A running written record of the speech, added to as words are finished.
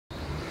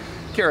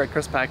Kia ora,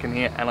 Chris Parkin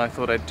here, and I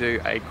thought I'd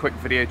do a quick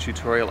video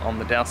tutorial on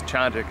the Dowse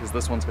Charger because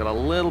this one's got a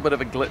little bit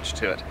of a glitch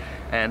to it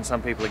and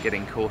some people are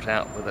getting caught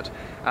out with it.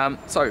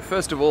 So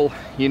first of all,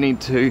 you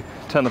need to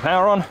turn the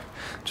power on,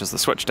 which is the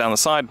switch down the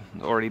side,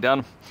 already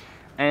done,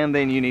 and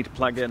then you need to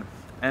plug in.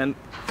 And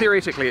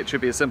theoretically it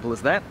should be as simple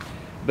as that,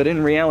 but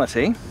in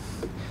reality,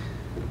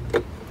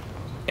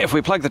 if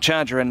we plug the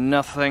charger in,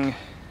 nothing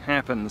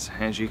happens,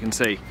 as you can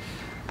see,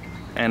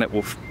 and it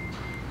will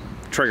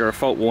trigger a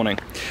fault warning.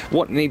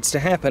 What needs to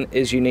happen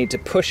is you need to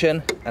push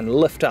in and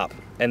lift up,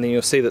 and then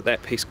you'll see that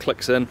that piece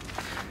clicks in,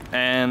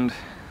 and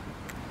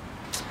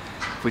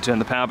if we turn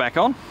the power back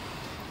on,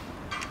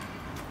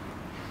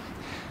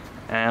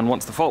 and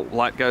once the fault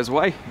light goes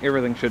away,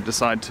 everything should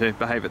decide to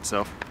behave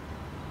itself.